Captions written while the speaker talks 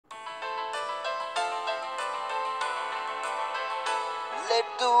let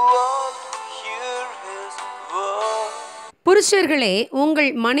the world hear his word. புருஷர்களே, உங்கள்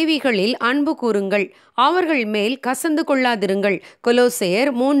மனைவிகளில் அன்பு கூறுங்கள், அவர்கள் மேல் கசந்து கொள்ளாதிருங்கள்.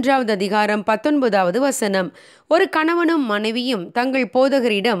 கொலோசையர் 3:19. ஒரு கணவனும் மனைவியும் தங்கள்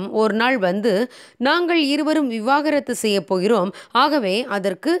போதகரிடம் ஒரு நாள் வந்து, நாங்கள் இருவரும் விவாகரத்து செய்ய போகிறோம், ஆகவே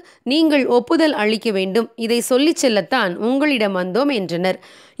அதற்கு நீங்கள் ஒப்புதல் அளிக்க வேண்டும், இதை சொல்லிச் செல்லத்தான் உங்களிடம் வந்தோம் என்றனர்.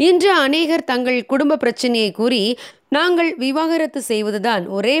 இன்று அநேகர் தங்கள் குடும்ப பிரச்சனையை கூறி, நாங்கள் விவாகரத்து செய்வதுதான்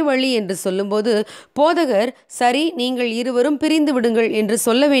ஒரே வழி என்று சொல்லும்போது, போதகர் சரி, நீங்கள் இருவரும் பிரிந்து விடுங்கள் என்று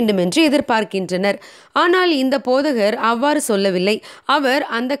சொல்ல வேண்டும் என்று எதிர்பார்க்கின்றனர். ஆனால் இந்த போதகர் அவ்வாறு சொல்லவில்லை. அவர்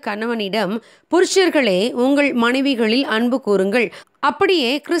அந்த கணவனிடம், புருஷர்களே, உங்கள் மனைவிகளில் அன்பு கூறுங்கள்,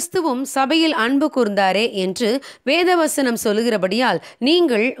 அப்படியே கிறிஸ்துவும் சபையில் அன்பு கூர்ந்தாரே என்று வேதவசனம் சொல்லுகிறபடியால்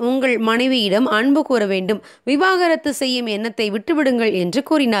நீங்கள் உங்கள் மனைவியிடம் அன்பு கூற வேண்டும், விவாகரத்து செய்யும் எண்ணத்தை விட்டுவிடுங்கள் என்று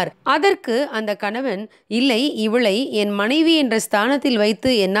கூறினார். அதற்கு அந்த கணவன், இல்லை, இவளை என் மனைவி என்ற ஸ்தானத்தில்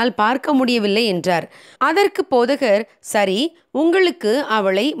வைத்து என்னால் பார்க்க முடியவில்லை என்றார். அதற்கு போதகர், சரி, உங்களுக்கு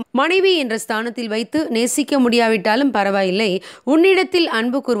அவளை மனைவி என்ற ஸ்தானத்தில் வைத்து நேசிக்க முடியாவிட்டாலும் பரவாயில்லை, உன்னிடத்தில்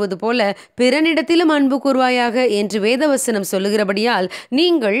அன்பு கூறுவது போல பிறனிடத்திலும் அன்பு கூறுவாயாக என்று வேதவசனம் சொல்லுகிறபடியால்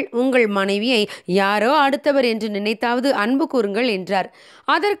நீங்கள் உங்கள் மனைவியை யாரோ அடுத்தவர் என்று நினைத்தாவது அன்பு கூறுங்கள் என்றார்.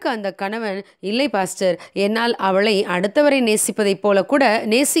 அதற்கு அந்த கணவன், இல்லை பாஸ்டர், என்னால் அவளை அடுத்தவரை நேசிப்பதைப் போல கூட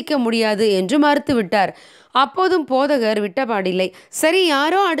நேசிக்க முடியாது என்று மறுத்துவிட்டார். அப்போதும் போதகர் விட்டபாடில்லை. சரி,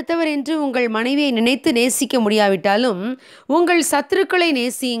 யாரோ அடுத்தவர் என்று உங்கள் மனைவியை நினைத்து நேசிக்க முடியாவிட்டாலும் உங்கள் சத்துருக்களை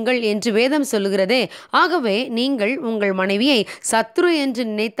நேசியுங்கள் என்று வேதம் சொல்லுகிறதே, ஆகவே நீங்கள் உங்கள் மனைவியை சத்துரு என்று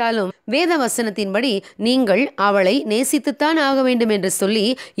நினைத்தாலும் வேத வசனத்தின்படி நீங்கள் அவளை நேசித்துத்தான் ஆக வேண்டும் என்று சொல்லி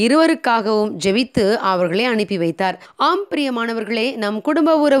இருவருக்காகவும் ஜெபித்து அவர்களை அனுப்பி வைத்தார். ஆம் பிரியமானவர்களே, நம்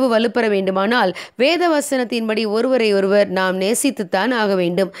குடும்ப உறவு வலுப்பெற வேண்டுமானால் வேத வசனத்தின்படி ஒருவரை ஒருவர் நாம் நேசித்துத்தான் ஆக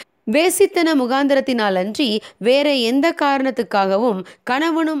வேண்டும். வேசித்தன முகாந்திரத்தினால் அன்றி வேற எந்த காரணத்துக்காகவும்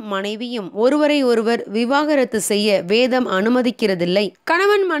கணவனும் மனைவியும் ஒருவரை ஒருவர் விவாகரத்து செய்ய வேதம் அனுமதிக்கிறதில்லை.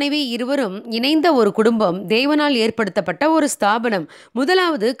 கணவன் மனைவி இருவரும் இணைந்த ஒரு குடும்பம் தேவனால் ஏற்படுத்தப்பட்ட ஒரு ஸ்தாபனம்.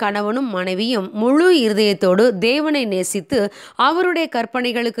 முதலாவது, கணவனும் மனைவியும் முழு இருதயத்தோடு தேவனை நேசித்து அவருடைய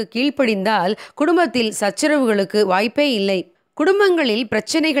கற்பனைகளுக்கு கீழ்ப்படிந்தால் குடும்பத்தில் சச்சரவுகளுக்கு வாய்ப்பே இல்லை. குடும்பங்களில்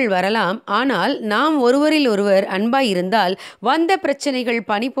பிரச்சனைகள் வரலாம், ஆனால் நாம் ஒருவரில் ஒருவர் அன்பாயிருந்தால் வந்த பிரச்சனைகள்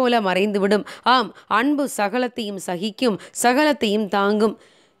பனி போல மறைந்துவிடும். ஆம், அன்பு சகலத்தையும் சகிக்கும், சகலத்தையும் தாங்கும்.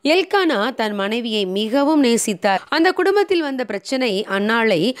 எல்கானா தன் மனைவியை மிகவும் நேசித்தார். அந்த குடும்பத்தில் வந்த பிரச்சனை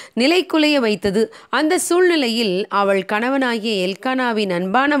அன்னாளை நிலைக்குலைய வைத்தது. அந்த சூழ்நிலையில் அவள் கணவனாகிய எல்கானாவின்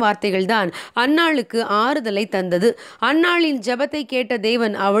அன்பான வார்த்தைகள்தான் அன்னாளுக்கு ஆறுதலை தந்தது. அன்னாளின் ஜெபத்தை கேட்ட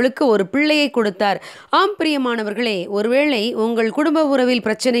தேவன் அவளுக்கு ஒரு பிள்ளையை கொடுத்தார். ஆம் பிரியமானவர்களே, ஒருவேளை உங்கள் குடும்ப உறவில்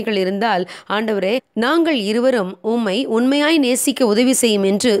பிரச்சனைகள் இருந்தால், ஆண்டவரே, நாங்கள் இருவரும் உம்மை உண்மையாய் நேசிக்க உதவி செய்யும்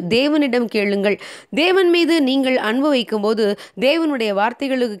என்று தேவனிடம் கேளுங்கள். தேவன் மீது நீங்கள் அன்பு வைக்கும்போது தேவனுடைய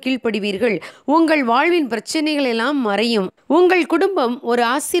வார்த்தைகளுக்கு கீழ்ப்படிவீர்கள். உங்கள் வாழ்வின் பிரச்சனைகள் எல்லாம் மறையும். உங்கள் குடும்பம் ஒரு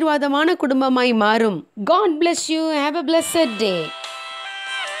ஆசீர்வாதமான குடும்பமாய் மாறும். God bless you. Have a blessed day.